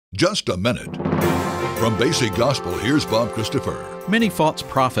Just a minute. From Basic Gospel, here's Bob Christopher. Many false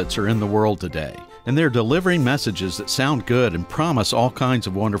prophets are in the world today, and they're delivering messages that sound good and promise all kinds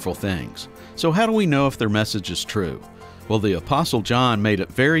of wonderful things. So how do we know if their message is true? Well, the Apostle John made it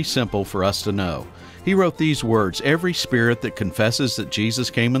very simple for us to know. He wrote these words: "Every spirit that confesses that Jesus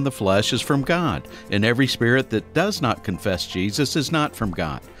came in the flesh is from God, and every spirit that does not confess Jesus is not from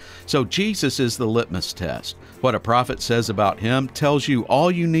God." So Jesus is the litmus test. What a prophet says about him tells you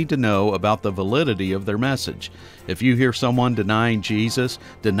all you need to know about the validity of their message. If you hear someone denying Jesus,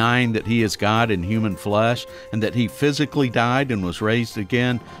 denying that he is God in human flesh, and that he physically died and was raised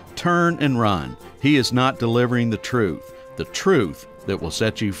again, turn and run. He is not delivering the truth that will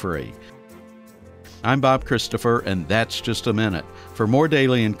set you free. I'm Bob Christopher, and that's Just a Minute. For more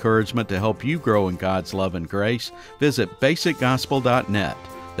daily encouragement to help you grow in God's love and grace, visit basicgospel.net.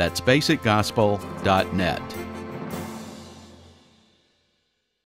 That's basicgospel.net.